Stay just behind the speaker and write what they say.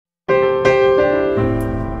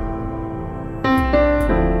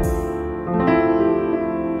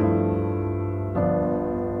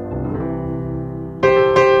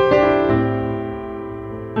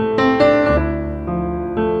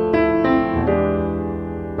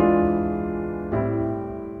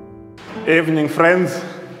Evening, friends.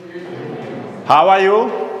 How are you?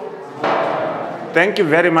 Thank you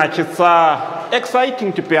very much. It's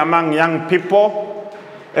exciting to be among young people.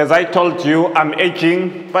 As I told you, I'm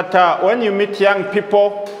aging, but when you meet young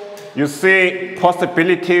people, you see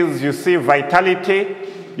possibilities, you see vitality,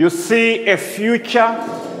 you see a future,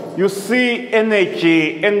 you see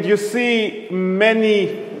energy, and you see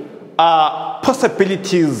many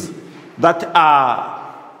possibilities that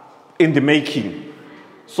are in the making.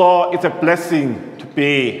 So it's a blessing to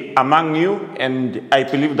be among you, and I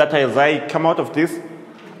believe that as I come out of this,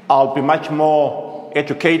 I'll be much more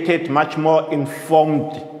educated, much more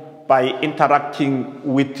informed by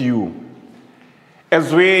interacting with you.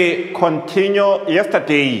 As we continue,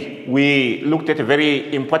 yesterday we looked at a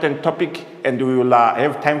very important topic, and we will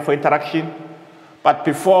have time for interaction. But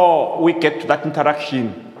before we get to that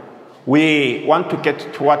interaction, we want to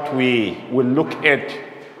get to what we will look at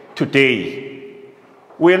today.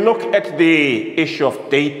 We look at the issue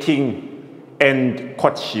of dating and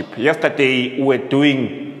courtship. Yesterday we were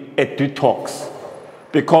doing a detox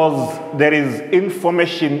because there is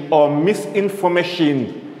information or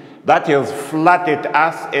misinformation that has flooded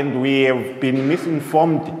us, and we have been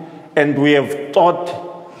misinformed, and we have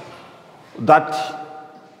thought that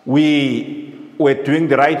we were doing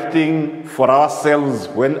the right thing for ourselves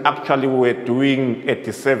when actually we were doing a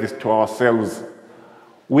disservice to ourselves.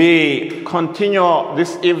 We continue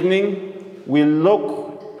this evening. We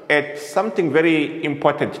look at something very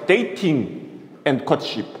important: dating and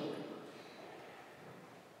courtship.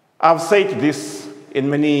 I've said this in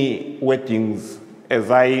many weddings as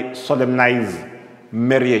I solemnize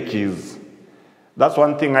marriages. That's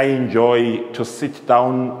one thing I enjoy, to sit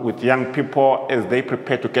down with young people as they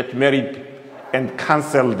prepare to get married and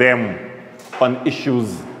counsel them on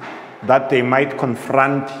issues that they might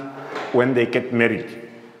confront when they get married.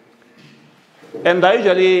 And I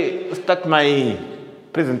usually start my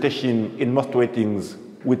presentation in most weddings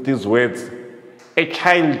with these words. A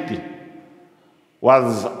child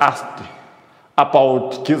was asked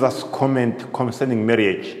about Jesus' comment concerning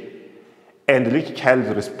marriage, and the little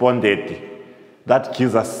child responded that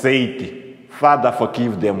Jesus said, "Father,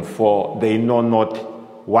 forgive them, for they know not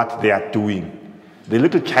what they are doing." The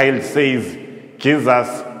little child says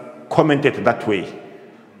Jesus commented that way.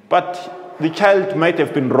 But the child might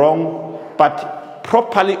have been wrong, but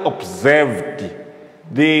properly observed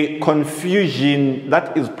the confusion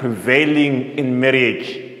that is prevailing in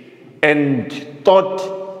marriage and thought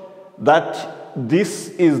that this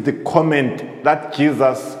is the comment that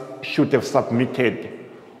Jesus should have submitted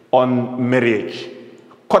on marriage,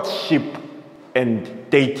 courtship, and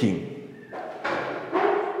dating.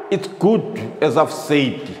 It's good, as I've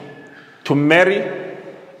said, to marry,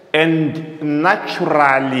 and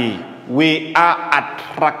naturally we are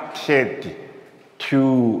attracted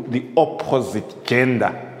to the opposite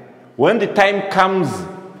gender. When the time comes,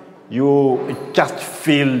 you just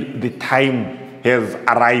feel the time has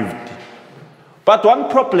arrived. But one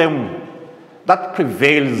problem that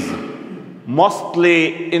prevails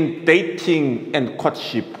mostly in dating and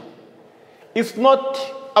courtship is not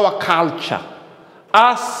our culture.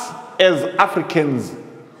 Us as Africans,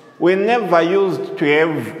 we never used to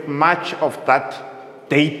have much of that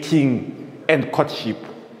dating and courtship.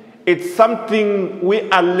 It's something we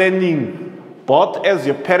are learning, both as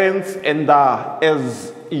your parents and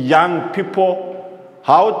as young people,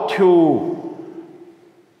 how to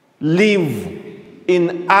live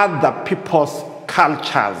in other people's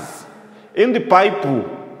cultures. In the Bible,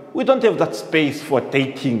 we don't have that space for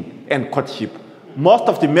dating and courtship. Most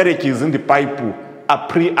of the marriages in the Bible are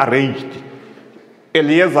pre-arranged.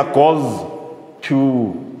 Eliezer goes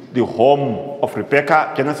to the home of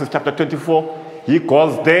Rebekah, Genesis chapter 24. He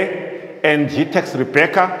goes there and he takes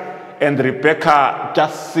Rebekah, and Rebekah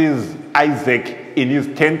just sees Isaac in his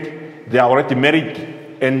tent. They are already married,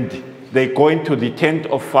 and they go into the tent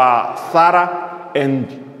of Sarah, and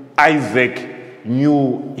Isaac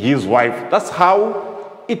knew his wife. That's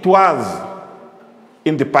how it was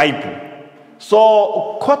in the Bible.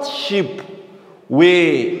 So courtship,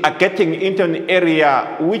 we are getting into an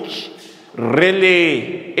area which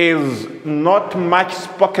really is not much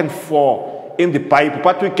spoken for in the Bible,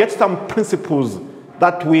 but we get some principles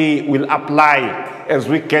that we will apply as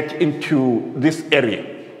we get into this area.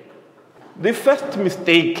 The first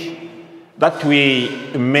mistake that we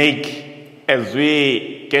make as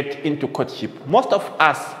we get into courtship, most of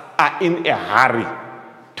us are in a hurry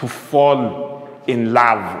to fall in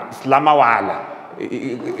love.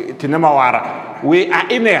 We are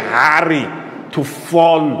in a hurry to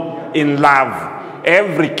fall in love.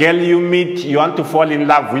 Every girl you meet, you want to fall in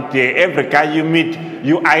love with her. Every guy you meet,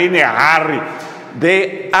 you are in a hurry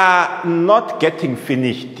They are not getting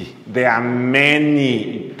finished. There are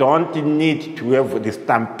many. You don't need to have the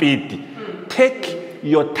stampede. Take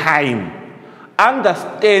your time.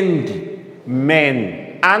 Understand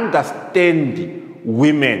men. Understand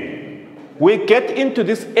women. We get into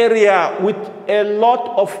this area with a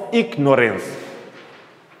lot of ignorance.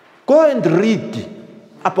 Go and read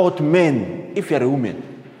about men if you're a woman.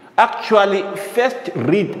 Actually, first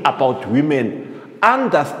read about women.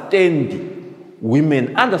 Understand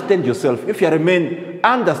women. Understand yourself. If you're a man,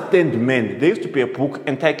 understand men. There used to be a book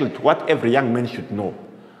entitled What Every Young Man Should Know.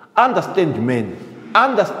 Understand men.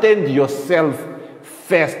 Understand yourself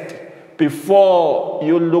first before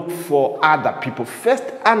you look for other people. First,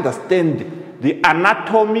 understand the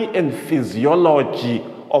anatomy and physiology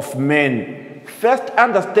of men. First,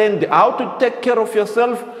 understand how to take care of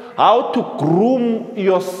yourself, how to groom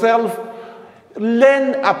yourself.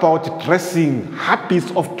 Learn about dressing,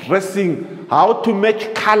 habits of dressing, how to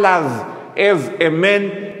match colors as a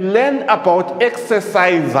man. Learn about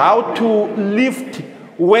exercise, how to lift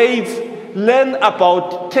weights. Learn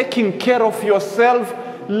about taking care of yourself.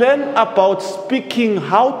 Learn about speaking,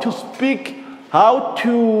 how to speak, how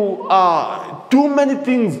to do many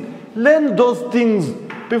things. Learn those things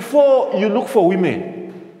before you look for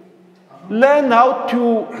women. Learn how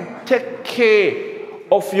to take care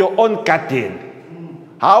of your own garden,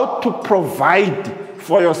 how to provide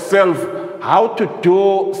for yourself, how to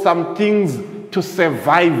do some things to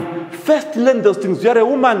survive. First learn those things. You're a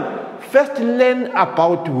woman. First learn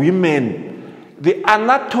about women, the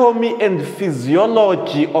anatomy and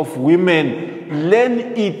physiology of women. Learn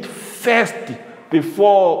it first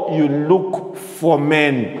before you look for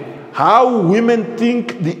men. How women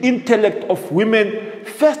think, the intellect of women.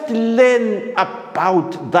 First learn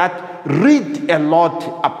about that. Read a lot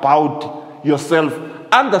about yourself.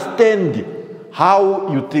 Understand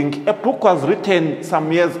how you think. A book was written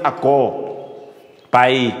some years ago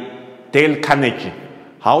by Dale Carnegie,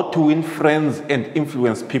 How to Win Friends and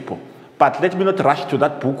Influence People. But let me not rush to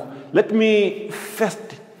that book. Let me first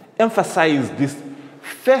emphasize this.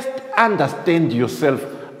 First, understand yourself.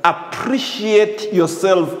 Appreciate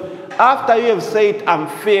yourself. After you have said, I'm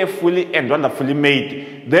fearfully and wonderfully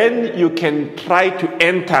made, then you can try to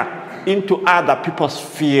enter into other people's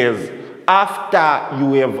fears. After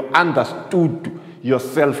you have understood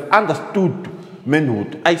yourself, understood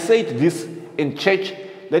manhood. I said this in church.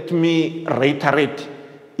 Let me reiterate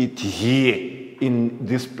it here in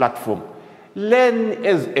this platform. Learn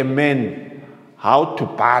as a man how to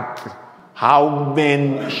bath, how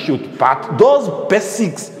men should bath. Those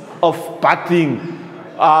basics of bathing.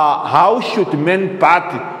 How should men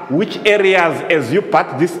bath? Which areas, as you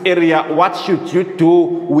bath this area, what should you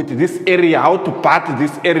do with this area? How to bath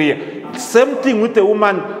this area? Same thing with a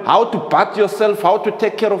woman. How to bath yourself, how to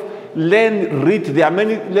take care of. Learn, read. There are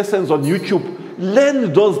many lessons on YouTube.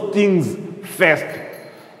 Learn those things first.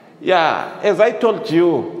 Yeah, as I told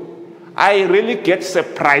you, I really get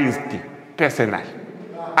surprised personally.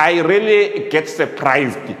 I really get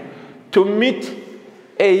surprised to meet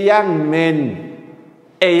a young man,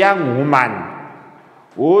 a young woman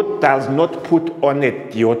who does not put on a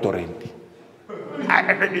deodorant.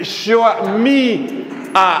 I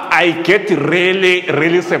get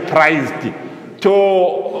really surprised to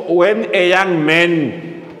when a young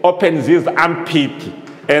man opens his armpit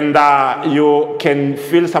and you can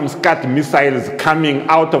feel some Scud missiles coming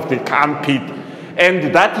out of the armpit,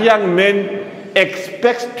 and that young man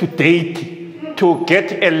expects to date, to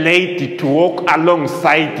get a lady to walk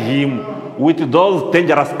alongside him with those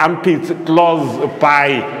dangerous armpits close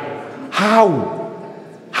by. How?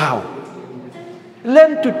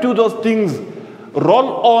 Learn to do those things.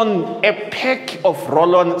 Roll on a pack of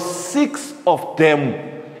roll-on, 6 of them.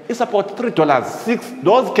 It's about $3. 6.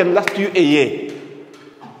 Those can last you a year.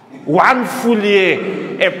 1 full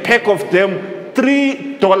year. A pack of them,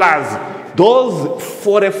 $3. Those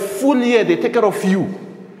for a full year, they take care of you.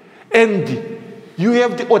 And you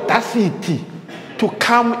have the audacity to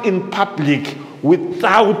come in public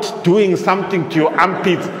without doing something to your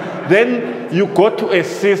armpits. Then you go to a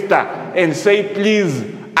sister and say, please,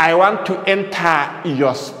 I want to enter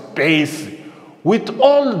your space. With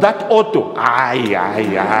all that auto,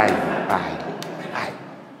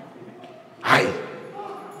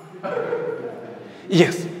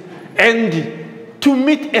 yes. And to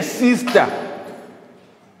meet a sister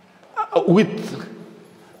with,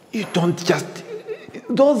 you don't just,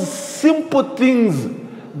 those simple things,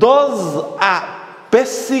 those are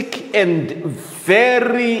basic and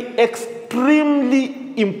very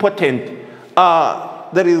extremely important.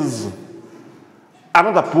 There is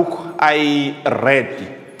another book I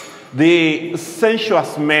read, The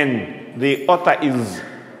Sensuous Man The author is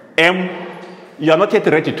M. You are not yet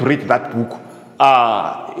ready to read that book.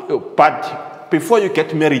 But before you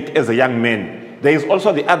get married as a young man, there is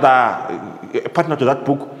also the other partner to that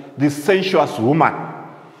book, The Sensuous Woman.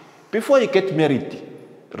 Before you get married,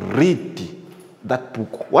 read that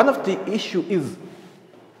book. One of the issues is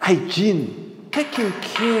hygiene, taking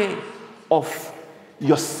care of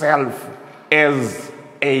yourself as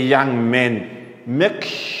a young man. Make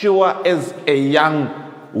sure as a young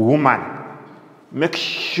woman, make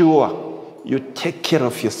sure you take care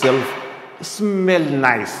of yourself. Smell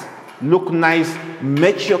nice, look nice,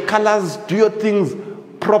 match your colors, do your things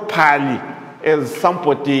properly as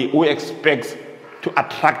somebody who expects to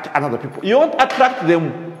attract another people. You won't attract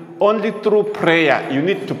them only through prayer. You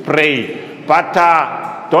need to pray. But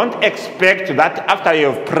don't expect that after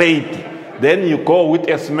you have prayed, then you go with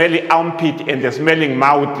a smelly armpit and a smelling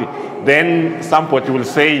mouth. Then somebody will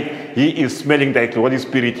say he is smelling like the Holy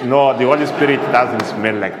Spirit. No, the Holy Spirit doesn't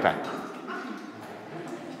smell like that.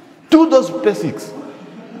 Do those basics.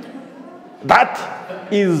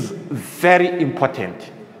 That is very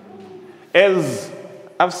important. As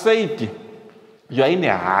I've said, you are in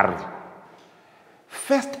a hurry.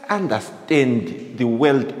 First, understand the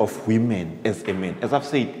world of women as a man. As I've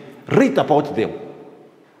said, read about them.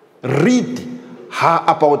 Read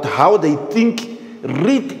about how they think.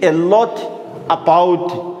 Read a lot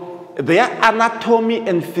about their anatomy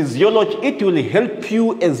and physiology. It will help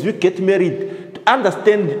you as you get married to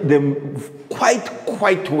understand them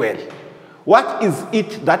quite well. What is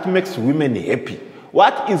it that makes women happy?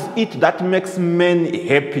 What is it that makes men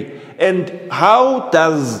happy? And how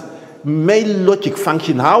does male logic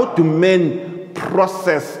function? How do men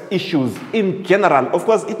process issues in general? Of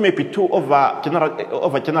course, it may be too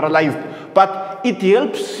overgeneralized, but it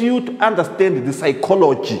helps you to understand the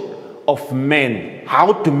psychology of men.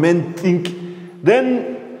 How do men think?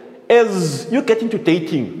 Then, as you get into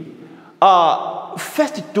dating,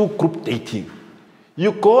 first do group dating.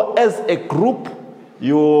 You go as a group,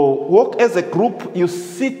 you walk as a group, you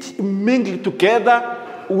sit, mingle together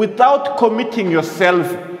without committing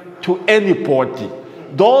yourself to anybody.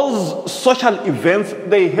 Those social events,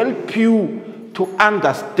 they help you to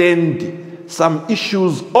understand some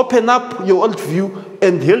issues, open up your worldview,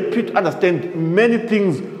 and help you to understand many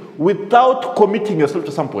things without committing yourself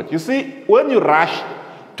to somebody. You see, when you rush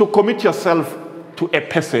to commit yourself to a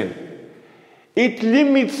person, it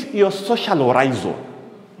limits your social horizon.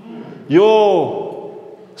 You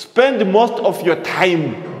spend most of your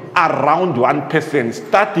time around one person,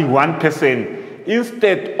 studying one person,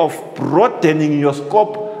 instead of broadening your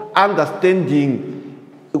scope, broadening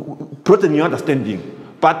your understanding.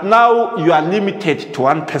 But now you are limited to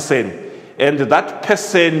one person, and that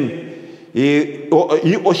person, he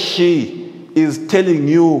or she, is telling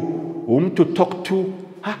you whom to talk to.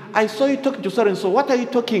 I saw you talking to so and so. What are you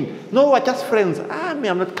talking? No, we're just friends. I'm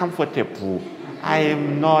not comfortable. I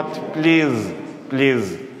am not. Please.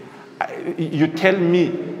 You tell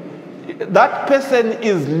me. That person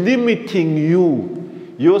is limiting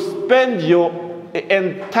you. You spend your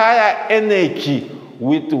entire energy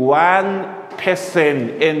with one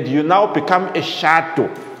person, and you now become a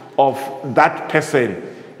shadow of that person.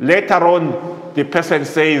 Later on, the person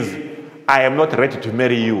says, I am not ready to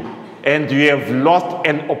marry you. And you have lost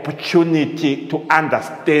an opportunity to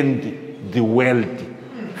understand the world.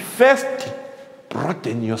 First,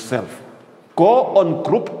 broaden yourself. Go on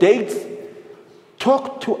group dates.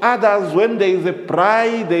 Talk to others. When there is a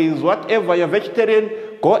braai, there is whatever, you're vegetarian,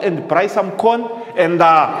 go and braai some corn, and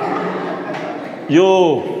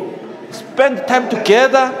you spend time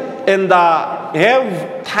together and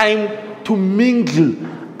have time to mingle,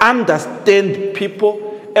 understand people.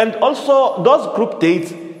 And also, those group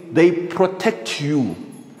dates, they protect you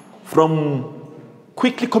from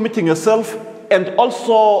quickly committing yourself and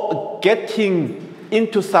also getting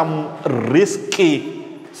into some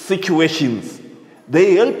risky situations.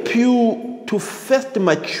 They help you to first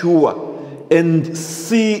mature and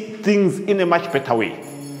see things in a much better way.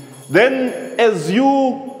 Then as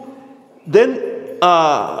you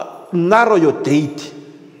narrow your date,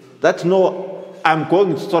 that no, I'm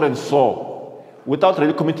going to so and so, without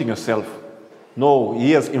really committing yourself. No,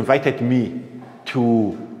 he has invited me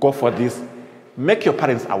to go for this. Make your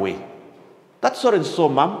parents aware. That's so and so,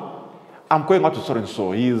 mom. I'm going out to so and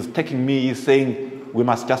so. He is taking me, he's saying we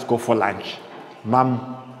must just go for lunch.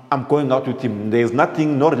 Mom, I'm going out with him. There's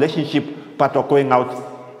nothing, no relationship, but we're going out.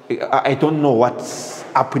 I don't know what's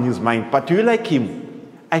up in his mind. But do you like him?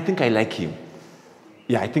 I think I like him.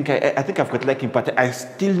 Yeah, I think I've got to like him, but I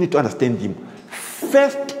still need to understand him.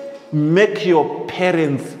 First, make your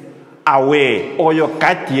parents aware, or your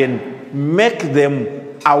guardian, make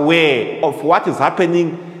them aware of what is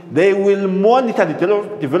happening. They will monitor the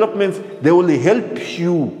developments. They will help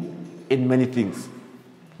you in many things.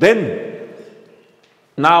 Then,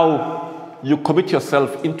 now you commit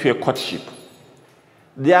yourself into a courtship.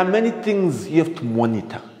 There are many things you have to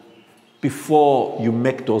monitor before you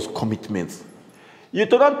make those commitments. You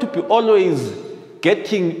don't want to be always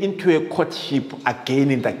getting into a courtship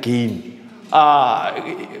again and again.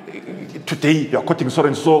 Today you are courting so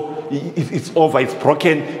and so, it's over, it's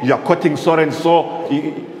broken. You are courting so and so.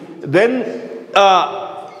 Then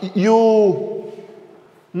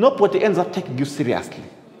nobody ends up taking you seriously.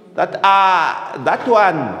 That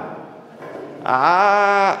one,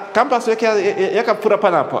 campus yakapura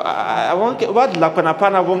panapo. What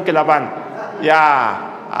lapana wonke laban?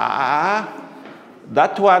 Yeah.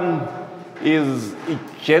 That one is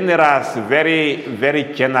generous, very,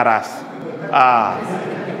 very generous.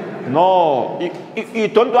 No, you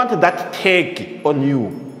don't want that take on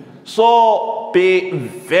you. So be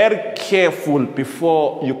very careful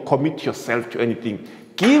before you commit yourself to anything.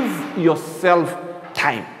 Give yourself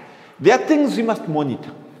time. There are things you must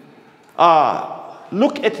monitor.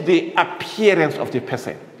 Look at the appearance of the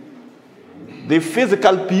person. The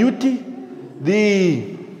physical beauty,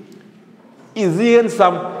 is he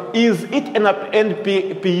handsome? Is it and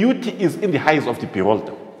beauty is in the eyes of the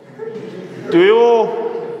beholder? Do you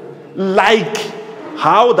like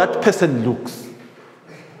how that person looks?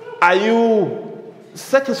 Are you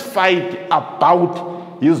satisfied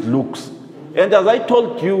about his looks? And as I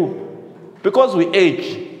told you, because we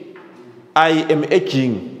age, I am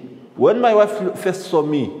aging. When my wife first saw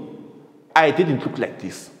me, I didn't look like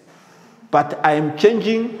this. But I am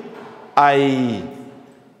changing. I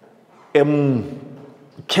am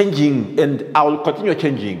changing, and I will continue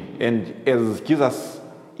changing. And as Jesus,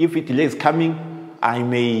 if it is coming, I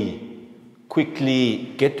may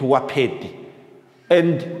quickly get whopped.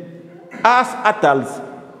 And as adults,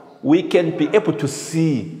 we can be able to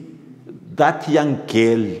see that young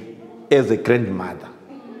girl as a grandmother.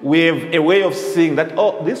 We have a way of seeing that,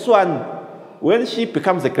 oh, this one, when she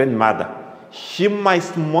becomes a grandmother, she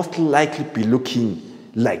might most likely be looking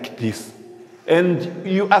like this. And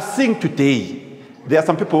you are seeing today, there are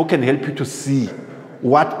some people who can help you to see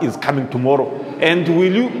what is coming tomorrow. And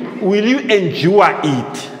will you endure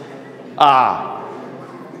it? Right.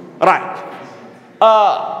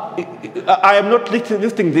 I am not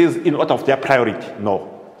listing these in order of their priority. No.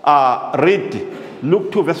 Read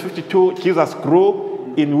Luke 2 verse 52. Jesus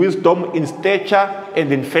grew in wisdom, in stature,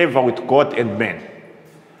 and in favor with God and men.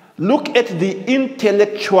 Look at the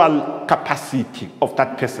intellectual capacity of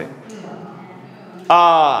that person.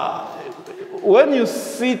 When you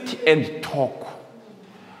sit and talk,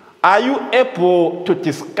 are you able to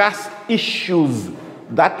discuss issues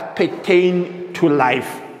that pertain to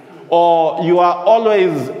life? Or you are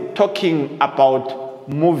always talking about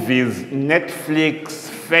movies, Netflix,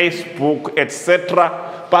 Facebook,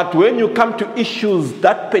 etc. But when you come to issues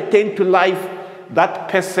that pertain to life, that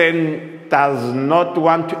person does not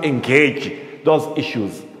want to engage those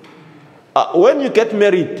issues. When you get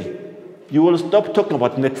married, you will stop talking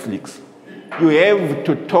about Netflix. You have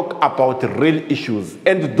to talk about real issues,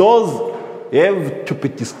 and those have to be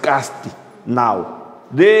discussed now.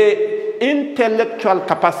 The intellectual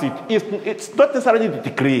capacity, it's not necessarily the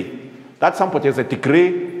degree. That somebody has a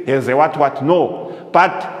degree, has a what, no.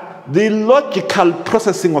 But the logical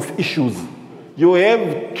processing of issues, you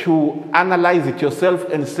have to analyze it yourself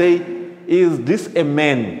and say, is this a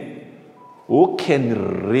man who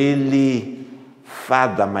can really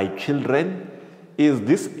father my children? Is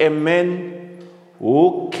this a man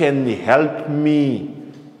who can help me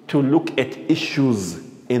to look at issues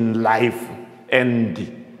in life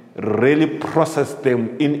and really process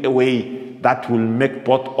them in a way that will make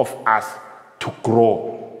both of us to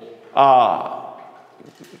grow?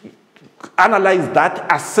 Analyze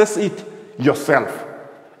that, assess it yourself.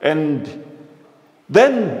 And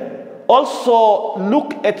then also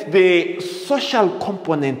look at the social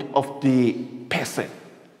component of the person.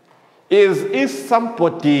 Is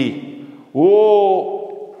somebody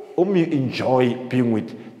whom you enjoy being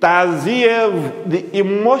with? Does he have the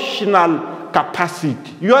emotional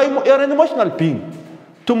capacity? You're an emotional being.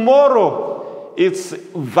 Tomorrow, it's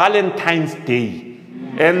Valentine's Day.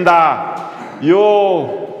 And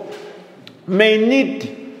you may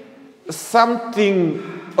need something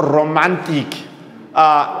romantic.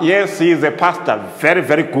 Yes, he is a pastor, very,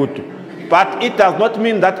 very good. But it does not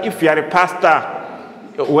mean that if you are a pastor,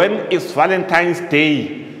 when it's Valentine's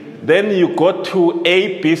Day, then you go to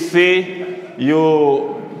ABC,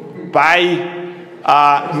 you buy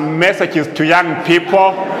messages to young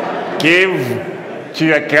people, give to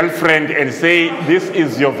your girlfriend and say, this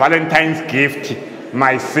is your Valentine's gift,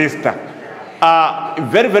 my sister.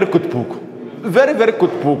 Very, very good book. Very, very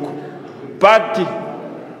good book. But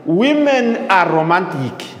women are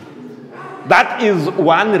romantic. That is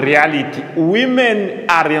one reality. Women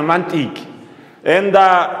are romantic. And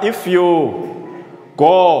if you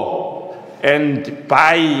go and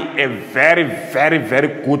buy a very, very,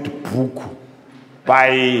 very good book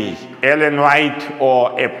by Ellen White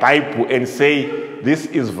or a Bible and say, this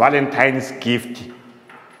is Valentine's gift,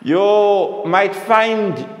 you might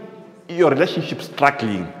find your relationship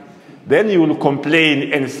struggling. Then you will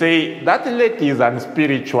complain and say, that lady is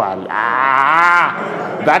unspiritual.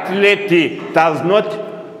 That lady does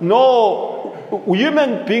not know.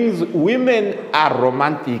 Human beings, women are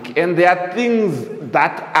romantic, and there are things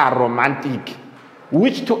that are romantic,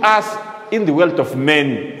 which to us in the world of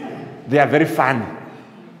men, they are very funny.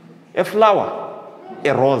 A flower,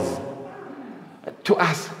 a rose. To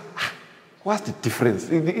us, what's the difference?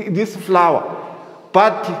 This flower.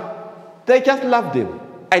 But they just love them.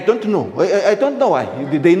 I don't know. I don't know why.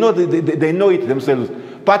 They know it themselves.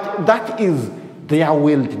 But that is their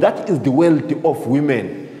world. That is the world of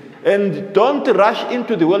women. And don't rush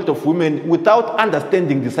into the world of women without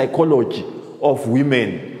understanding the psychology of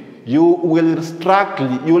women. You will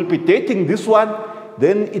struggle. You will be dating this one,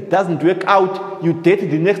 then it doesn't work out. You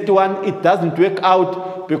date the next one, it doesn't work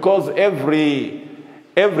out, because every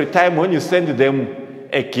time when you send them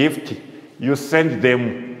a gift, you send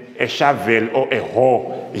them a shovel or a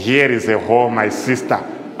hoe. Here is a hoe, my sister.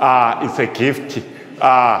 It's a gift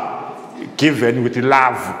given with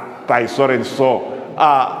love by so and so.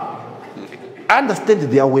 Understand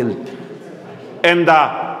their world. And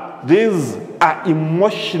these are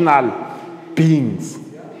emotional beings.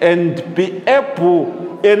 And be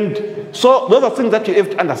able, and so those are things that you have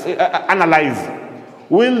to analyze.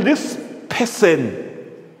 Will this person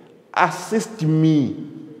assist me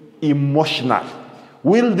emotionally?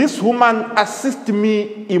 Will this woman assist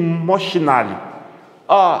me emotionally?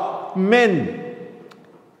 Men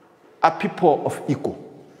are people of ego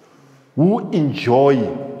who enjoy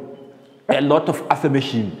a lot of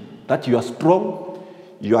affirmation that you are strong,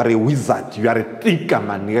 you are a wizard, you are a thinker,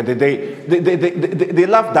 man. They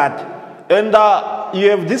love that. And you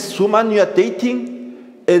have this woman you are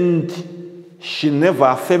dating, and she never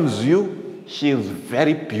affirms you. She is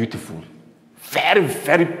very beautiful. Very,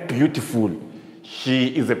 very beautiful. She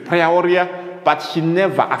is a prayer warrior, but she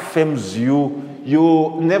never affirms you.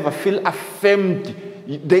 You never feel affirmed.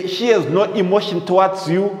 She has no emotion towards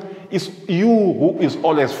you. It's you who is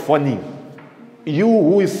always funny. You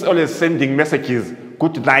who is always sending messages,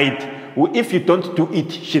 good night. If you don't do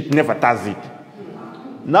it, she never does it.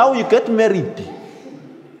 Now you get married.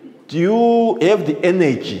 Do you have the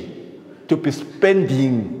energy to be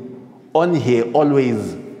spending on her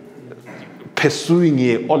always? Pursuing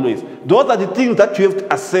her always. Those are the things that you have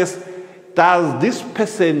to assess. Does this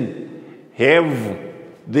person have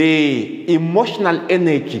the emotional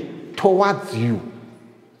energy towards you?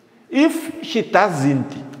 If she doesn't,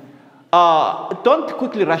 don't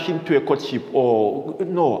quickly rush into a courtship, or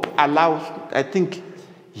no, allow. I think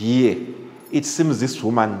here it seems this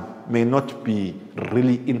woman may not be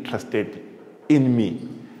really interested in me.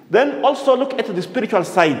 Then also look at the spiritual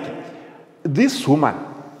side. This woman,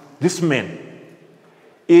 this man,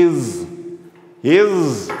 is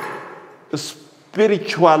his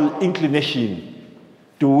spiritual inclination.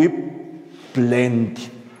 Do we blend?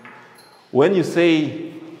 When you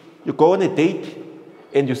say, you go on a date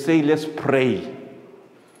and you say, let's pray,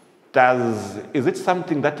 is it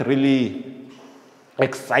something that really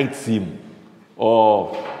excites him?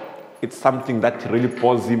 Or it's something that really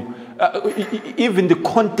bores him? Even the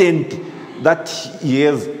content that he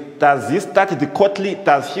has, does he start the quarterly?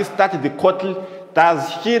 Does she start the quarterly?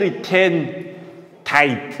 Does she return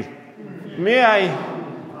tithe?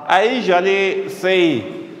 I usually say,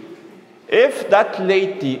 if that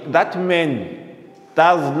lady, that man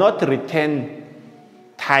does not return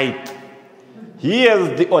tithe, he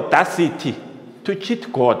has the audacity to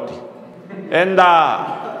cheat God. And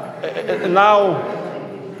now,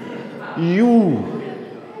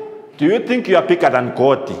 do you think you are bigger than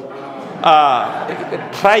God?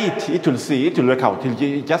 Try it, it will see, it will work out.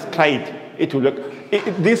 Just try it. It will work.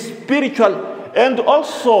 This spiritual, and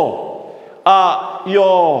also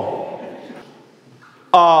your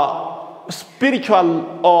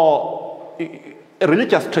spiritual or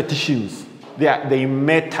religious traditions, they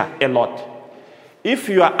matter a lot. If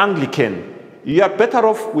you are Anglican, you are better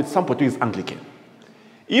off with somebody who is Anglican.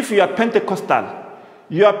 If you are Pentecostal,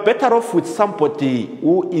 you are better off with somebody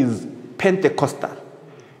who is Pentecostal.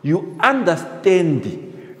 You understand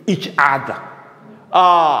each other.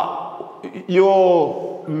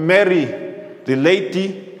 You marry the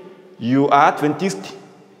lady, you are Adventist,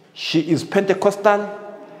 she is Pentecostal,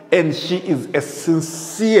 and she is a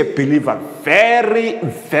sincere believer, very,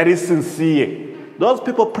 very sincere. Those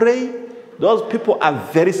people pray, those people are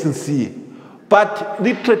very sincere. But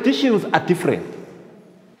the traditions are different.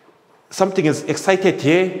 Something is excited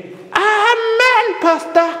here. Amen,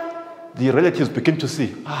 Pastor. The relatives begin to see,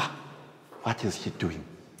 what is she doing?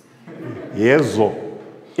 Yes,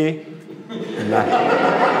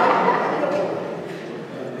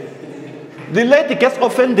 the lady gets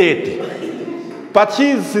offended, but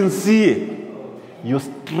she is sincere. You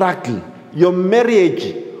struggle. Your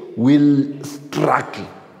marriage will struggle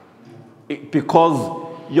because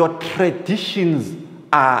your traditions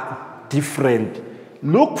are different.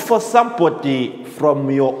 Look for somebody from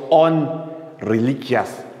your own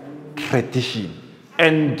religious tradition.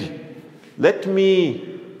 And let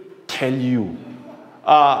me tell you,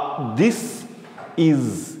 this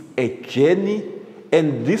is a journey,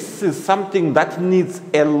 and this is something that needs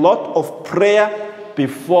a lot of prayer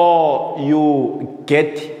before you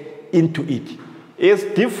get into it. It's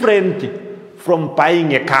different from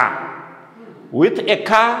buying a car. With a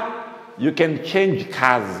car, you can change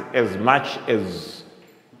cars as much as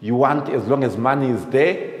you want, as long as money is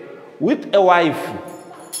there. With a wife,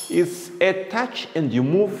 it's a touch and you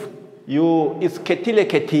move. It's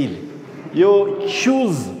ketile. You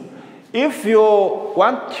choose. If you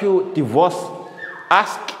want to divorce,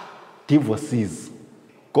 ask divorcees.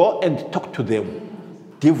 Go and talk to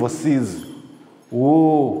them. Divorcees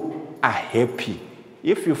who are happy.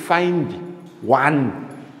 If you find one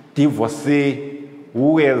divorcee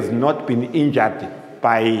who has not been injured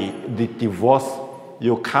by the divorce,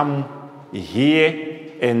 you come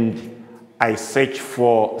here and I search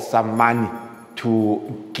for some money to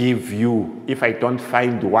give you. If I don't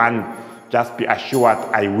find one, just be assured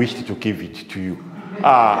I wish to give it to you.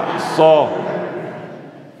 So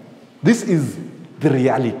this is the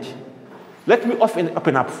reality. Let me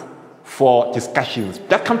open up for discussions.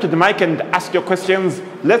 Just come to the mic and ask your questions.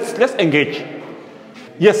 Let's engage.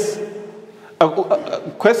 Yes.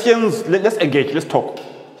 Questions, let's engage, let's talk.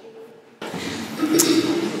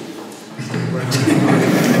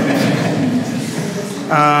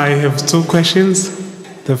 I have two questions.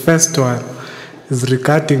 The first one is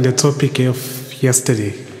regarding the topic of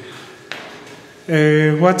yesterday.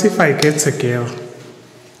 What if I get a girl,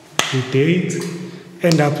 we date,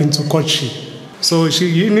 end up into courtship? So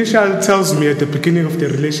she initially tells me at the beginning of the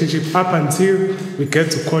relationship, up until we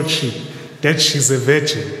get to courtship, that she's a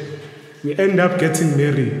virgin. We end up getting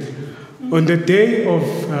married. On the day of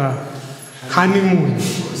honeymoon,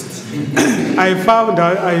 I found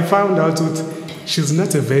out that she's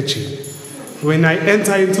not a virgin. When I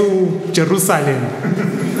enter into Jerusalem,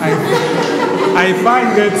 I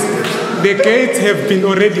find that the gates have been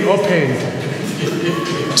already opened.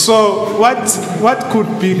 So what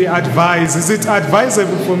could be the advice? Is it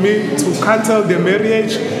advisable for me to cancel the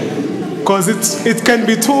marriage? Because it can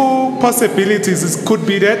be two possibilities. It could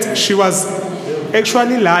be that she was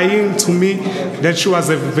actually lying to me that she was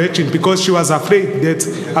a virgin because she was afraid that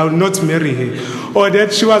I would not marry her. Or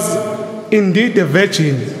that she was indeed a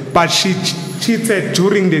virgin, but she cheated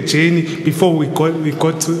during the journey before we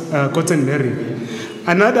gotten married.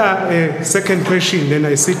 Another second question, then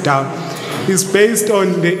I sit down, is based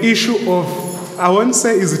on the issue of, I won't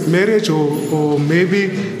say is it marriage or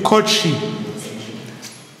maybe courtship.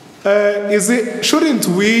 Shouldn't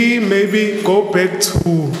we maybe go back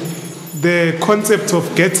to the concept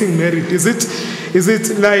of getting married? Is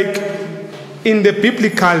it like in the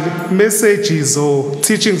biblical messages or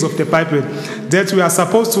teachings of the Bible that we are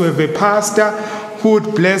supposed to have a pastor who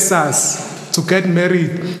would bless us to get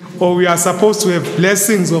married, or we are supposed to have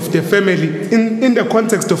blessings of the family in the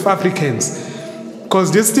context of Africans?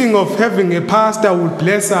 Because this thing of having a pastor who would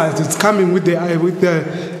bless us, it's coming with the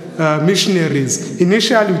missionaries.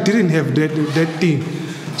 Initially, we didn't have that thing.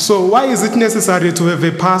 So why is it necessary to have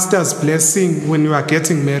a pastor's blessing when you are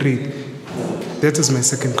getting married? That is my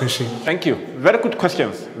second question. Thank you. Very good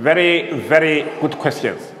questions. Very, very good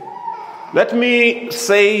questions. Let me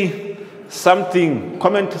say something,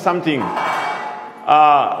 comment something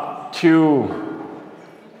to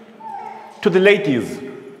the ladies.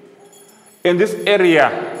 In this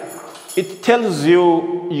area, it tells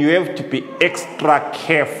you have to be extra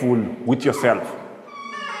careful with yourself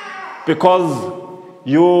because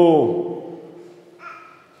your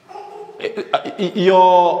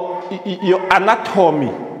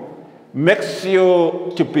anatomy makes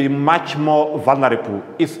you to be much more vulnerable.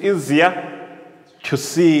 It's easier to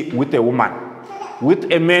see with a woman.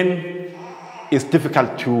 With a man, it's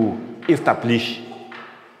difficult to establish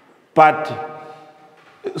But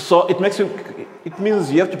so it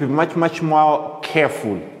means you have to be much more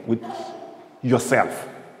careful with yourself.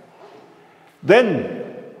 Then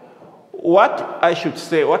what I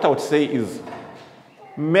would say is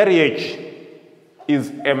marriage is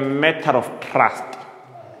a matter of trust.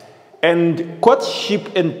 And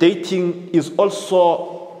courtship and dating is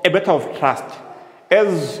also a matter of trust.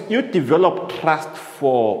 As you develop trust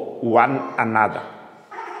for one another,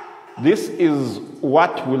 this is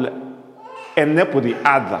what will enable the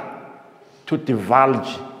other to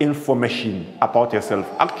divulge information about yourself.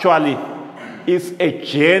 Actually, it's a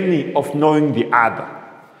journey of knowing the other.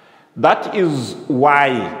 That is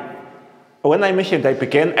why, when I mentioned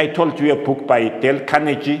I told you a book by Dale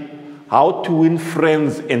Carnegie, How to Win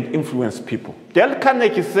Friends and Influence People. Dale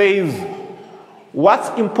Carnegie says, what's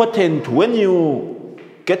important when you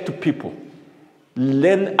get to people?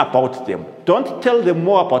 Learn about them. Don't tell them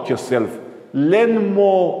more about yourself. Learn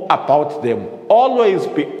more about them. Always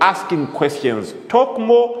be asking questions. Talk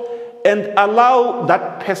more and allow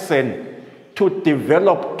that person to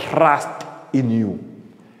develop trust in you.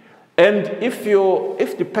 And if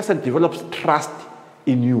the person develops trust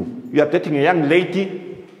in you, you are dating a young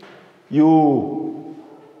lady, you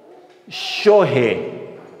show her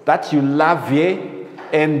that you love her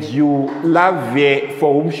and you love her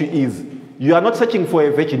for whom she is. You are not searching for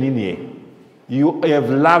a virgin in here. You have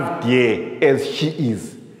loved her as she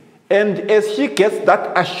is. And as she gets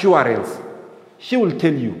that assurance, she will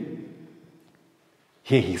tell you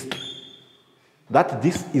her history. That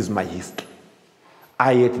this is my history.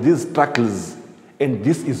 I had these struggles and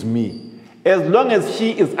this is me. As long as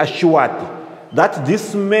she is assured that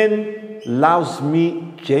this man loves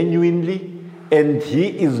me genuinely and he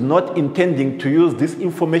is not intending to use this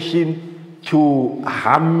information to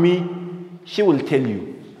harm me, she will tell you.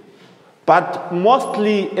 But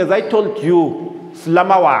mostly, as I told you,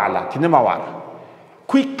 slamawala, tinemawala.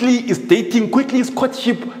 Quickly is dating, quickly is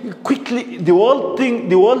courtship, quickly the whole thing,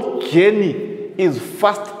 the whole journey is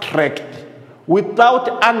fast-tracked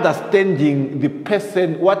without understanding the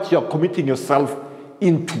person, what you're committing yourself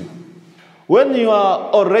into. When you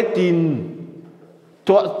are already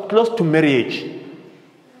close to marriage,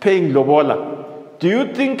 paying lobola, do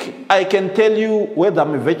you think I can tell you whether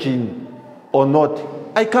I'm a virgin or not?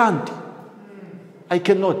 I can't. I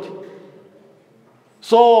cannot.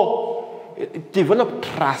 So, develop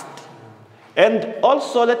trust. And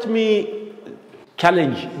also, let me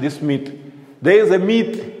challenge this myth. There is a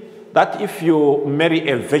myth that if you marry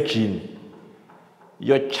a virgin,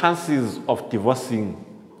 your chances of divorcing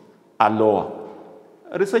are lower.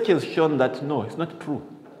 Research has shown that no, it's not true.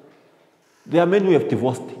 There are men who have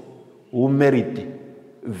divorced, who married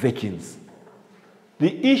virgins.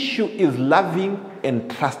 The issue is loving and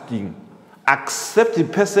trusting. Accept the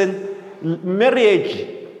person. Marriage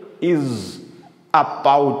is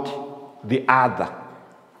about the other.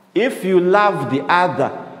 If you love the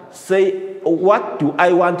other, say, what do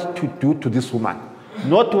I want to do to this woman?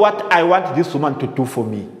 Not what I want this woman to do for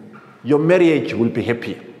me. Your marriage will be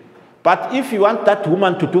happier. But if you want that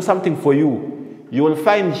woman to do something for you, you will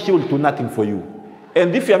find she will do nothing for you.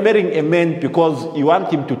 And if you are marrying a man because you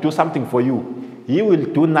want him to do something for you, he will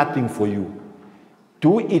do nothing for you.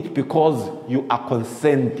 Do it because you are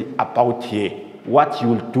concerned about her, what you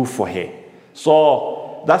will do for her.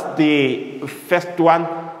 So that's the first one.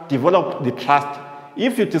 Develop the trust.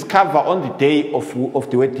 If you discover on the day of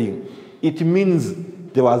the wedding, it means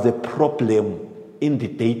there was a problem in the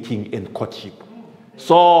dating and courtship.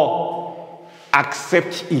 So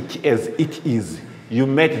accept it as it is. You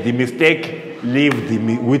made the mistake, live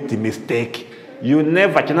with the mistake. You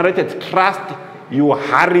never generated trust. You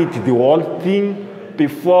hurried the whole thing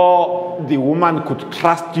before the woman could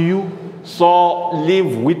trust you. So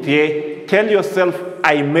live with her. Tell yourself,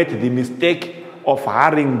 I made the mistake of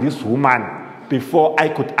hurrying this woman before I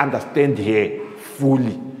could understand her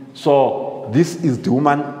fully. So this is the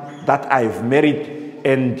woman that I've married,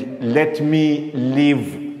 and let me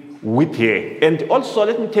live with her. And also,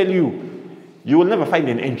 let me tell you, you will never find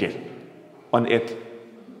an angel on earth.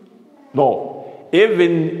 No.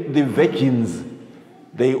 Even the virgins,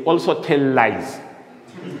 they also tell lies.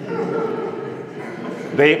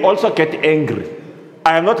 They also get angry.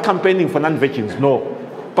 I am not campaigning for non-virgins, no.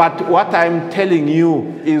 But what I'm telling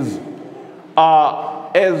you is,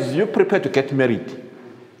 as you prepare to get married,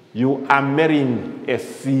 you are marrying a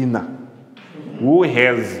sinner who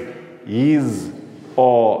has his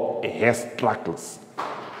or her struggles.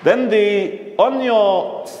 Then on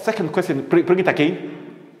your second question, bring it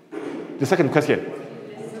again. The second question.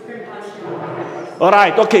 All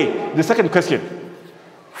right, okay. The second question.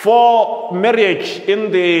 For marriage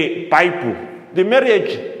in the Bible, the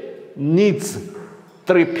marriage needs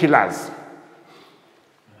 3 pillars.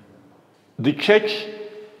 The church,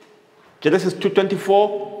 Genesis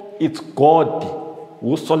 2:24, it's God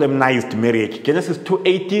who solemnized marriage. Genesis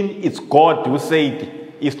 2:18, it's God who said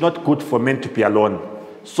it's not good for men to be alone.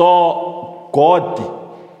 So God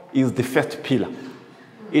is the first pillar.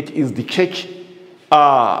 It is the church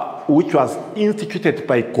which was instituted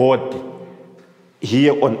by God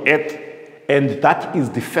here on earth, and that is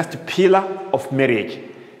the first pillar of marriage.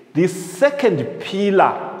 The second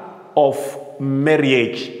pillar of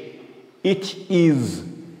marriage, it is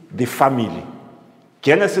the family.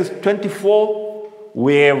 Genesis 24,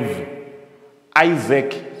 we have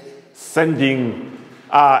Isaac sending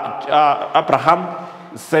Abraham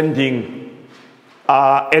sending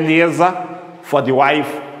Eliezer for the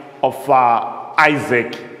wife of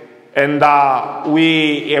Isaac. And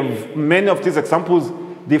we have many of these examples.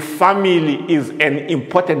 The family is an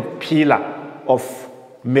important pillar of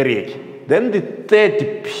marriage. Then the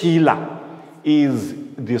third pillar is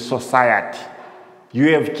the society.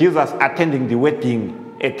 You have Jesus attending the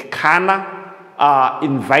wedding at Cana,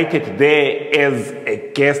 invited there as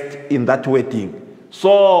a guest in that wedding.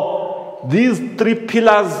 So these 3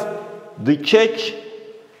 pillars, the church,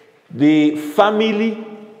 the family,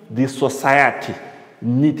 the society,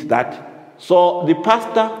 need that. So the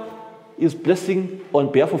pastor is blessing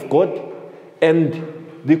on behalf of God, and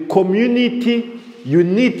the community, you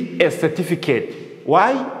need a certificate.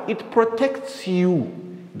 Why? It protects you,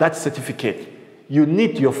 that certificate. You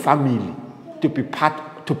need your family to be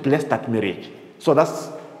part, to bless that marriage. So that's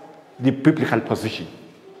the biblical position.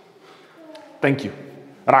 Thank you.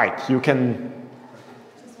 Right, you can.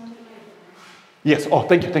 Yes, oh,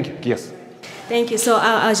 thank you, yes. Thank you. So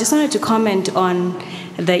I just wanted to comment on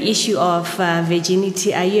the issue of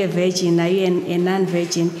virginity. Are you a virgin? Are you a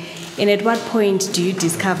non-virgin? And at what point do you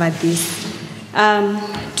discover this?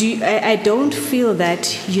 I don't feel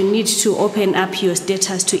that you need to open up your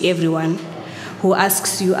status to everyone who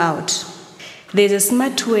asks you out. There's a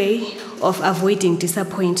smart way of avoiding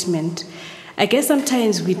disappointment. I guess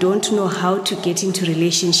sometimes we don't know how to get into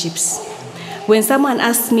relationships. When someone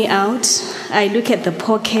asks me out, I look at the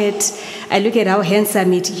pocket, I look at how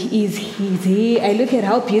handsome it is, I look at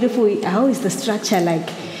how beautiful, how is the structure like.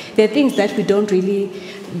 There are things that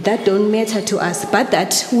that don't matter to us, but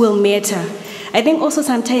that will matter. I think also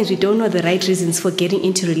sometimes we don't know the right reasons for getting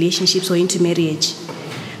into relationships or into marriage.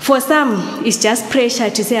 For some, it's just pressure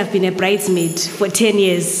to say, I've been a bridesmaid for 10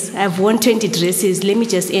 years. I've worn 20 dresses. Let me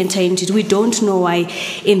just enter into it. We don't know why.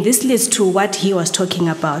 And this leads to what he was talking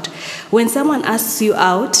about. When someone asks you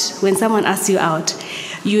out,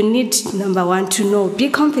 you need, number one, to know, be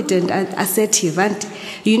confident and assertive. And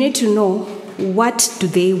you need to know, what do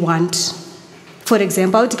they want? For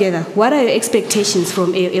example, altogether, what are your expectations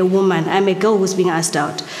from a woman? I'm a girl who's being asked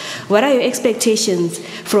out. What are your expectations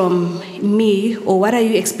from me, or what are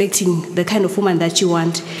you expecting, the kind of woman that you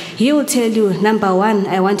want? He will tell you, number one,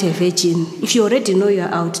 I want a virgin. If you already know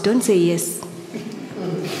you're out, don't say yes.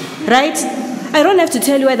 Right? I don't have to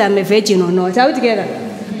tell you whether I'm a virgin or not, altogether.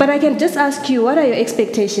 But I can just ask you, what are your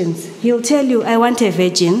expectations? He'll tell you, I want a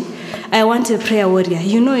virgin. I want a prayer warrior.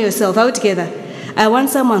 You know yourself, altogether. I want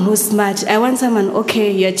someone who's smart. I want someone,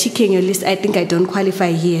 okay, you're checking your list. I think I don't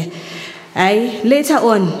qualify here. Later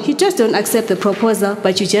on, you just don't accept the proposal,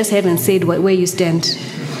 but you just haven't said where you stand.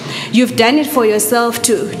 You've done it for yourself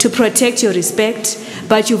to protect your respect,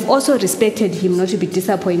 but you've also respected him not to be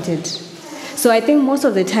disappointed. So I think most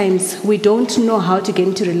of the times we don't know how to get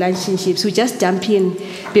into relationships. We just jump in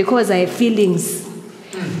because I have feelings.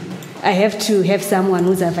 I have to have someone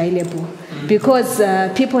who's available. Because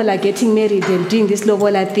people are getting married and doing this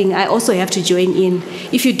lobola thing, I also have to join in.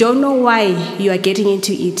 If you don't know why you are getting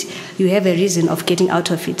into it, you have a reason of getting out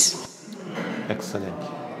of it. Excellent.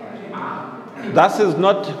 That is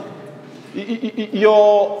not,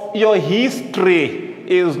 your history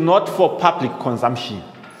is not for public consumption.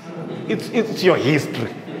 It's your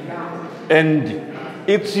history. And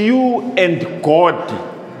it's you and God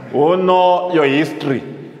who know your history.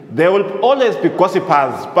 There will always be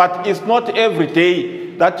gossipers, but it's not every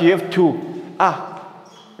day that you have to,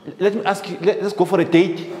 let me ask you, let's go for a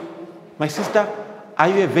date. My sister, are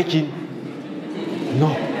you a virgin? No.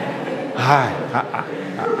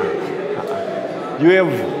 You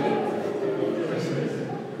have,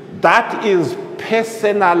 that is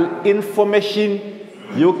personal information.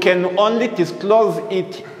 You can only disclose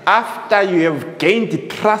it after you have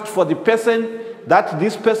gained trust for the person, that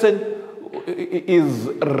this person is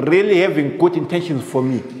really having good intentions for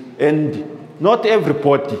me. And not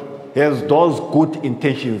everybody has those good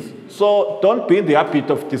intentions. So don't be in the habit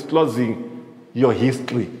of disclosing your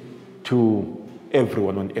history to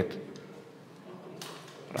everyone on earth.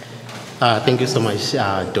 Thank you so much,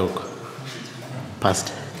 Doc,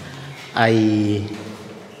 Pastor. I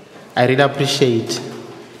really appreciate,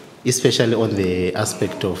 especially on the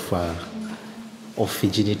aspect of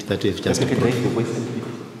virginity that we've just raised.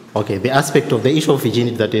 Okay, the aspect of the issue of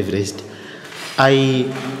virginity that we've raised.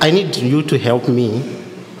 I need you to help me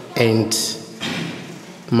and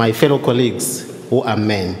my fellow colleagues who are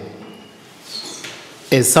men.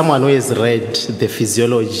 As someone who has read the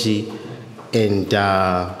physiology and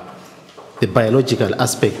the biological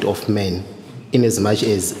aspect of men, in as much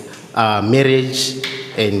as marriage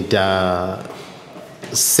and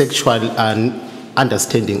sexual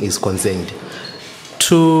understanding is concerned,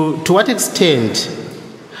 to what extent,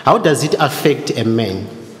 how does it affect a man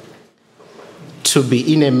to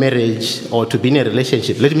be in a marriage or to be in a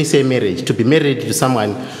relationship? Let me say marriage, to be married to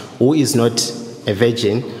someone who is not a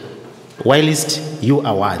virgin, whilst you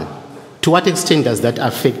are one. To what extent does that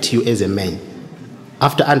affect you as a man,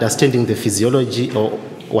 after understanding the physiology or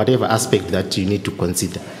whatever aspect that you need to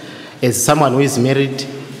consider? As someone who is married,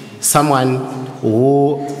 someone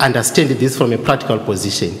who understands this from a practical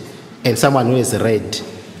position, and someone who has read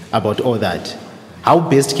about all that, how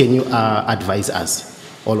best can you advise us,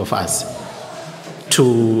 all of us,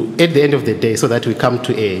 to, at the end of the day, so that we come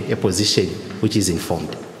to a position which is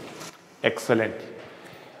informed? Excellent.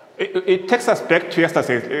 It takes us back to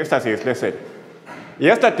yesterday's lesson.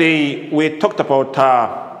 Yesterday, we talked about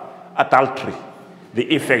adultery, the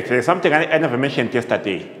effect. There's something I never mentioned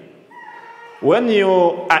yesterday. When you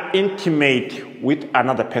are intimate with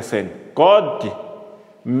another person, God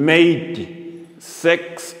made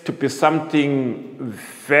sex to be something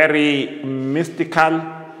very mystical,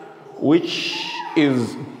 which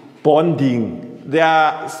is bonding. There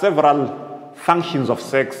are several functions of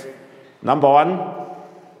sex. Number one,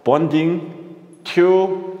 bonding.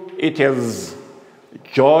 Two, it has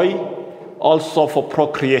joy, also for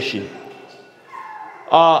procreation.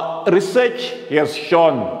 Research has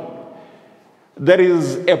shown there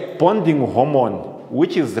is a bonding hormone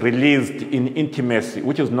which is released in intimacy,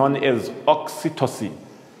 which is known as oxytocin.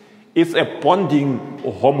 It's a bonding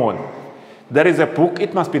hormone. There is a book,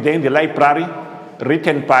 it must be there in the library,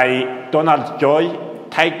 written by Donald Joy,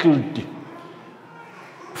 titled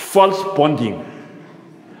False Bonding.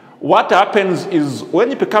 What happens is when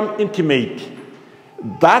you become intimate,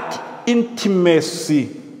 that intimacy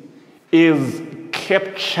is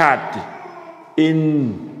captured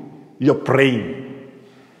in your brain.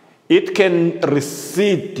 It can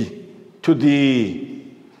recede to the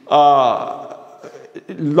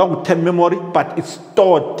long-term memory, but it's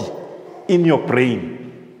stored in your brain.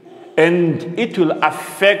 And it will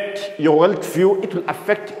affect your worldview, it will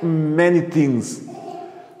affect many things.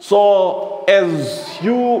 So as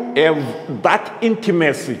you have that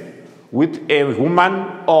intimacy with a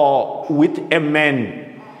woman or with a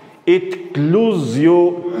man, it glues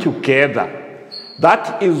you together.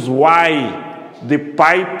 That is why the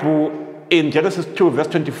Bible in Genesis 2 verse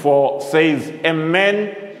 24 says, a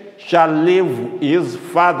man shall leave his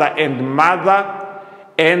father and mother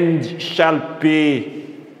and shall be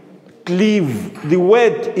cleave. The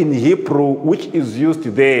word in Hebrew which is used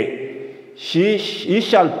there, he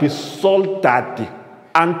shall be soldered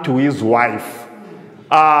unto his wife.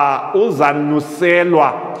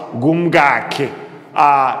 Uzanuselwa gumgake.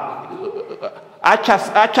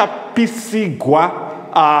 Achapisigwa.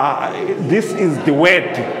 This is the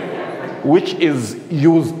word which is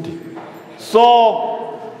used.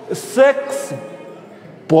 So, sex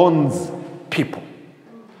bonds people.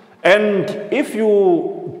 And if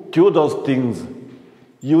you do those things,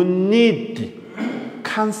 you need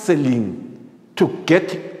counseling to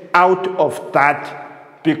get out of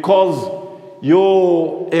that, because you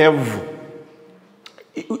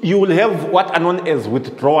will have what are known as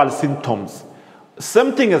withdrawal symptoms.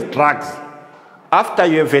 Same thing as drugs. After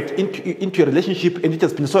you have had into a relationship and it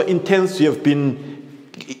has been so intense, you have been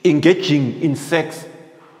engaging in sex.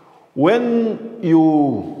 When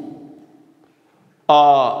you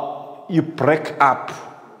break up,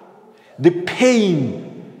 the pain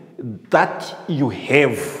that you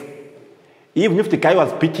have, even if the guy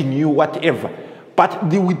was beating you, whatever, but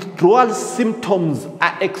the withdrawal symptoms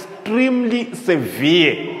are extremely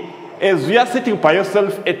severe. As you are sitting by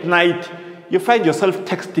yourself at night, you find yourself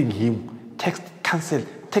texting him, text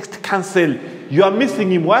cancel. You are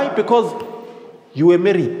missing him. Why? Because you were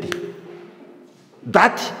married.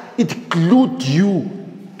 That it glued you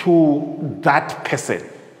to that person.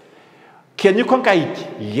 Can you conquer it?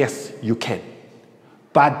 Yes, you can.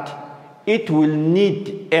 But it will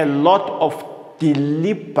need a lot of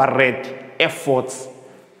deliberate efforts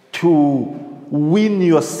to win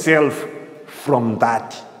yourself from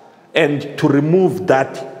that and to remove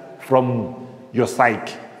that from your side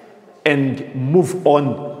and move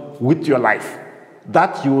on with your life.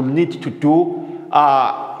 That you will need to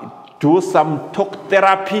do some talk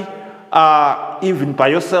therapy, even by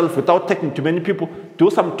yourself without taking too many people. Do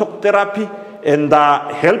some talk therapy and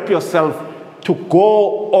help yourself to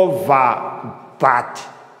go over that.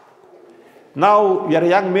 Now you are a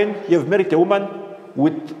young man, you have married a woman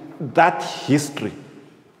with that history.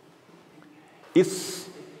 It's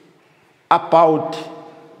about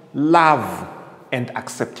love and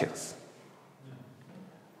acceptance.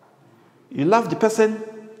 You love the person,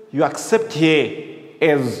 you accept her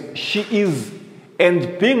as she is,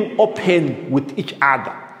 and being open with each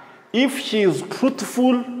other. If she is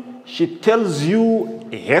truthful, she tells you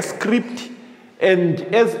her script, and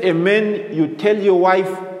as a man, you tell your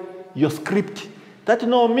wife your script. That,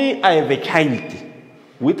 me, I have a child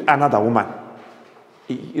with another woman.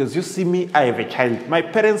 As you see me, I have a child. My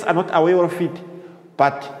parents are not aware of it,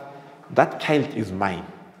 but that child is mine.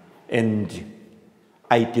 And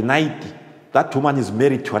I denied that woman is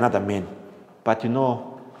married to another man. But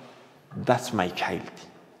that's my child.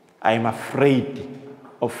 I am afraid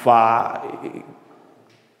of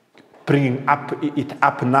bringing it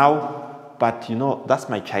up now, but that's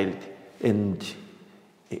my child. And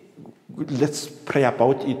let's pray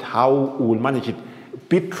about it, how we will manage it.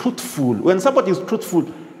 Be truthful. When somebody is truthful,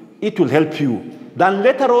 it will help you. Then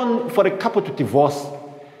later on, for a couple to divorce,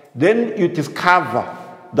 then you discover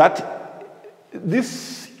that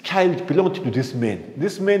this child belonged to this man.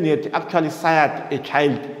 This man had actually sired a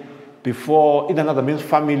child before in another man's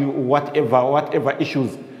family, whatever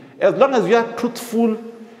issues. As long as you are truthful,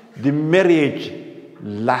 the marriage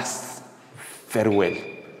lasts very well.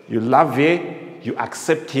 You love her, you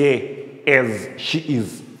accept her as she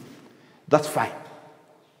is. That's fine,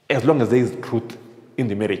 as long as there is truth in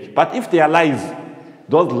the marriage. But if there are lies,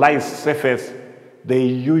 those lies surface, they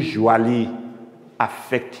usually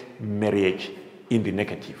affect marriage in the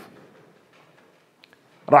negative.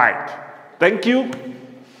 Right. Thank you.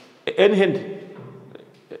 Any hand?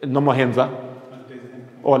 No more hands, huh?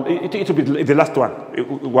 Or it will be the last one. We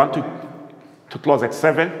want to close at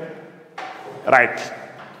 7. Right.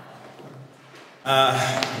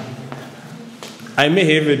 I may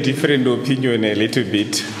have a different opinion a little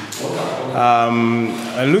bit.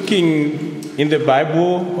 Looking in the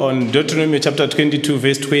Bible on Deuteronomy chapter 22,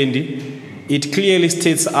 verse 20, it clearly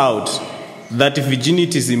states out that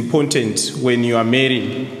virginity is important when you are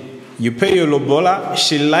married. You pay your lobola,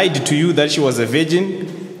 she lied to you that she was a virgin,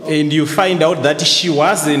 and you find out that she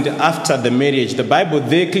wasn't after the marriage. The Bible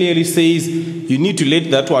there clearly says you need to let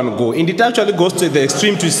that one go. And it actually goes to the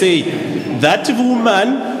extreme to say that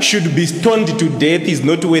woman should be stoned to death, is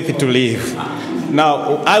not worth to live.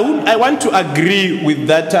 Now, I want to agree with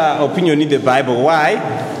that opinion in the Bible. Why?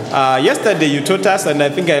 Yesterday you taught us, and I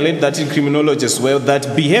think I learned that in criminology as well,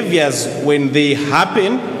 that behaviors, when they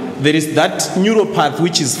happen, there is that neuropath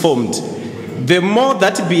which is formed. The more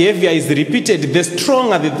that behavior is repeated, the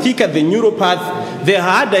stronger, the thicker the neuropath, the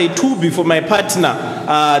harder it will be for my partner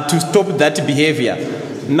to stop that behavior.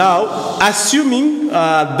 Now, assuming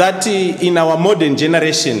that in our modern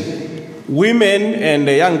generation, women and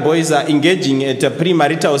young boys are engaging at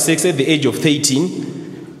premarital sex at the age of 13,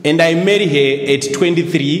 and I marry her at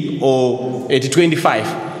 23 or at 25.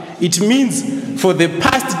 It means for the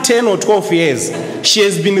past 10 or 12 years, she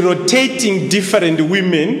has been rotating different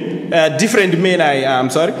women, different men.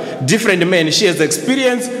 She has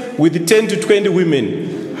experience with 10 to 20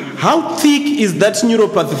 women. How thick is that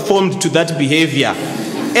neuropathy formed to that behavior?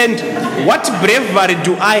 And what bravery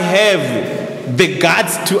do I have the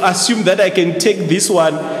guts to assume that I can take this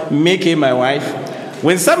one, make her my wife?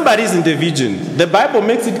 When somebody is in the virgin, the Bible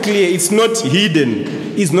makes it clear it's not hidden,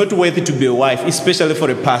 it's not worthy to be a wife, especially for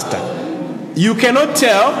a pastor. You cannot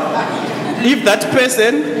tell if that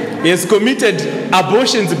person has committed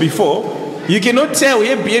abortions before. You cannot tell.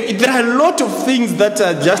 There are a lot of things that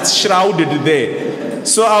are just shrouded there.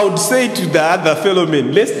 So I would say to the other fellow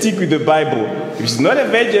men, let's stick with the Bible. If she's not a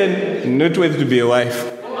virgin, not worthy to be a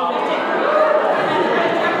wife.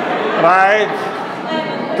 Right.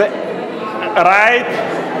 Right.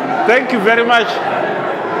 Thank you very much.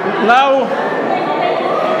 Now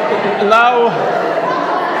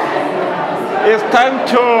it's time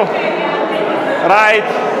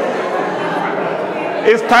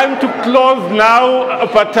it's time to close now,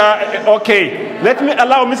 but okay. Let me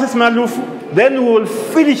allow Mrs. Maluf, then we will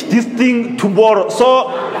finish this thing tomorrow.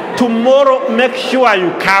 So tomorrow, make sure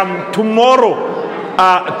you come. Tomorrow,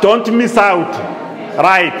 don't miss out.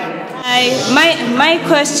 Right. My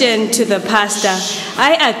question to the pastor,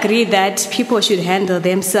 I agree that people should handle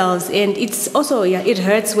themselves, and it's also, it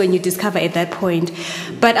hurts when you discover at that point.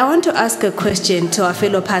 But I want to ask a question to our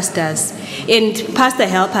fellow pastors, and pastor,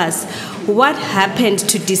 help us. What happened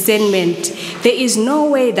to discernment? There is no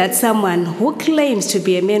way that someone who claims to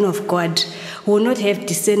be a man of God will not have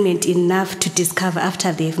discernment enough to discover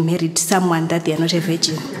after they've married someone that they are not a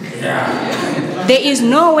virgin. There is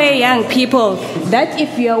no way, young people, that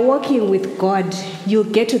if you are walking with God, you'll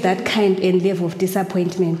get to that kind and level of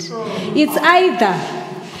disappointment. It's either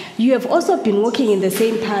you have also been walking in the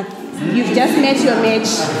same path, you've just met your match.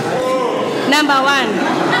 Number one.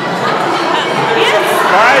 Yes.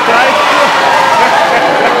 Right.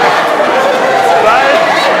 Right.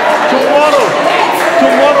 Tomorrow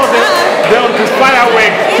there will be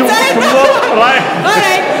fireworks. Tomorrow, right? All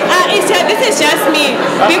right. This is just me,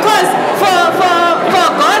 because for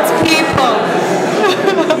God's people,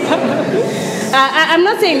 I'm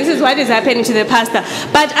not saying this is what is happening to the pastor,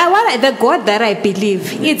 but the God that I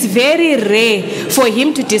believe, it's very rare for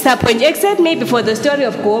him to disappoint, except maybe for the story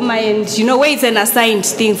of Goma and where it's an assigned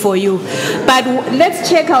thing for you. But let's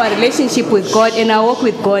check our relationship with God and our walk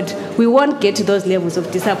with God. We won't get to those levels of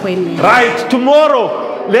disappointment. Right.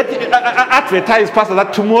 Tomorrow, let advertise, pastor,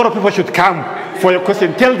 that tomorrow people should come for your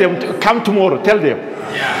question. Tell them to come tomorrow. Tell them.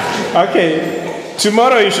 Yeah. Okay.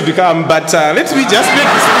 Tomorrow you should come, but let me just make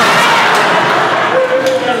this.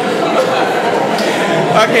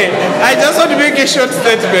 Okay, I just want to make a short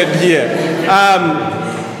statement here.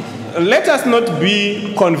 Let us not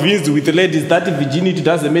be convinced with the ladies that virginity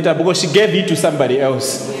doesn't matter because she gave it to somebody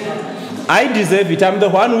else. I deserve it. I'm the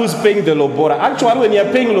one who's paying the lobola. Actually, when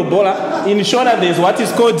you're paying lobola, in Shona there's what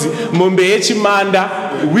is called Mombeechi Manda,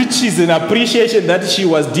 which is an appreciation that she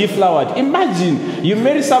was deflowered. Imagine you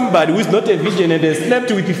marry somebody who's not a virgin and has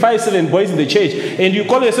slept with 5-7 boys in the church, and you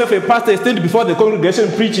call yourself a pastor, stand before the congregation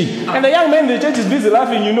preaching, and the young man in the church is busy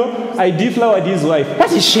laughing. I deflowered his wife.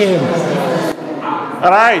 What a shame!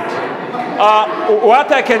 Right. What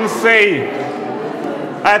I can say,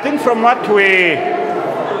 I think from what we.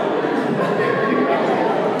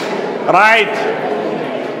 Right.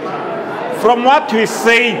 From what we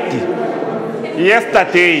said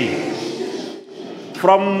yesterday,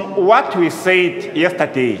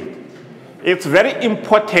 it's very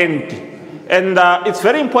important, and it's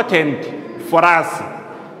very important for us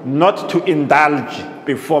not to indulge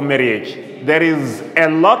before marriage. There is a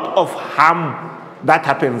lot of harm that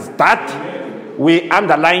happens that we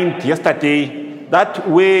underlined yesterday, that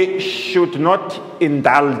we should not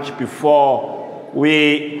indulge before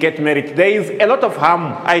we get married. There is a lot of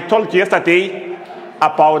harm. I told you yesterday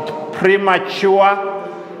about premature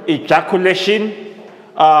ejaculation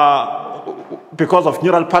because of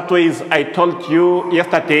neural pathways. I told you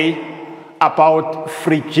yesterday about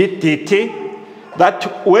frigidity,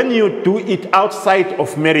 that when you do it outside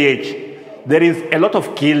of marriage, there is a lot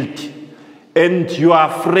of guilt, and you are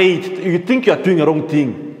afraid. You think you are doing the wrong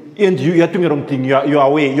thing, and you are doing the wrong thing. You are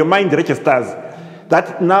away. Your mind registers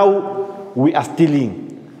that now we are stealing.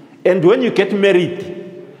 And when you get married,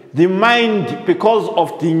 the mind, because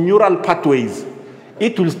of the neural pathways,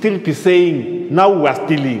 it will still be saying, now we are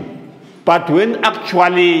stealing. But when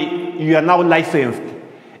actually you are now licensed,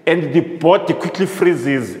 and the body quickly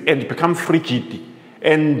freezes and becomes frigid,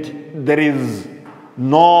 and there is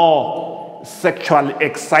no sexual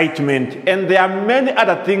excitement, and there are many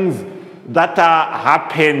other things that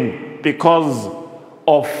happen because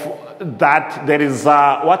of that. There is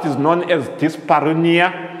what is known as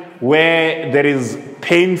dyspareunia, where there is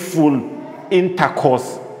painful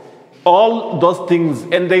intercourse. All those things,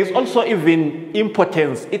 and there is also even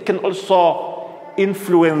impotence. It can also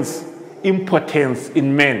influence impotence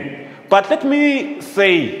in men. But let me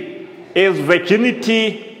say, is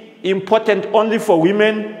virginity important only for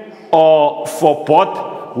women or for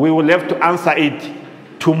both? We will have to answer it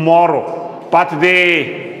tomorrow. But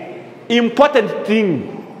the important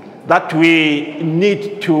thing that we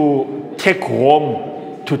need to take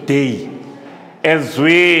home today as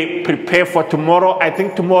we prepare for tomorrow, I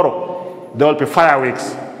think tomorrow there will be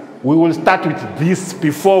fireworks. We will start with this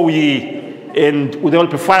before and there will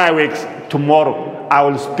be fireworks tomorrow. I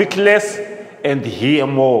will speak less and hear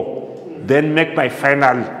more, then make my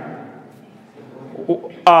final.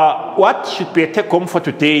 What should be a take home for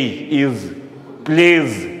today is,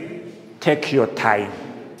 please take your time.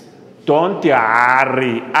 Don't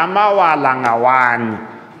hurry.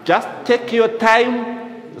 Just take your time.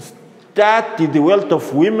 Start in the world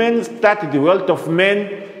of women. Start in the world of men.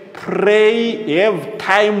 Pray. Have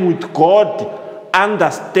time with God.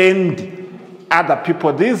 Understand other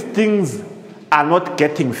people. These things are not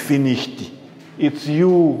getting finished. it's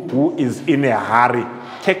you who is in a hurry.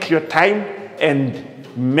 Take your time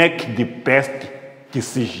and make the best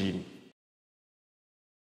decision.